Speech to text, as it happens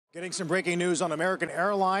Getting some breaking news on American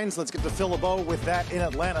Airlines. Let's get to Phil LeBeau with that in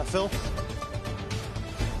Atlanta. Phil.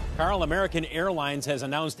 Carl, American Airlines has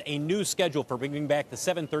announced a new schedule for bringing back the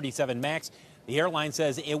 737 MAX. The airline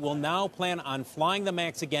says it will now plan on flying the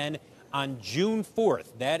MAX again on June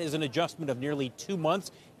 4th. That is an adjustment of nearly 2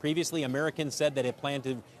 months. Previously, American said that it planned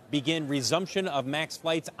to begin resumption of MAX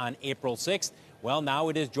flights on April 6th. Well, now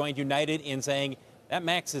it has joined United in saying that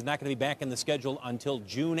MAX is not going to be back in the schedule until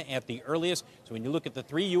June at the earliest. So when you look at the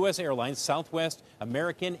three U.S. airlines, Southwest,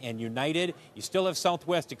 American, and United, you still have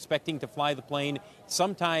Southwest expecting to fly the plane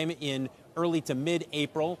sometime in early to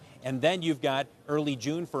mid-April. And then you've got early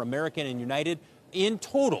June for American and United. In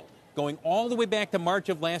total, going all the way back to March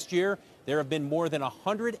of last year, there have been more than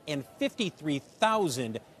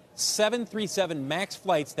 153,000 737 MAX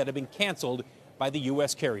flights that have been canceled by the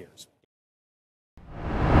U.S. carriers.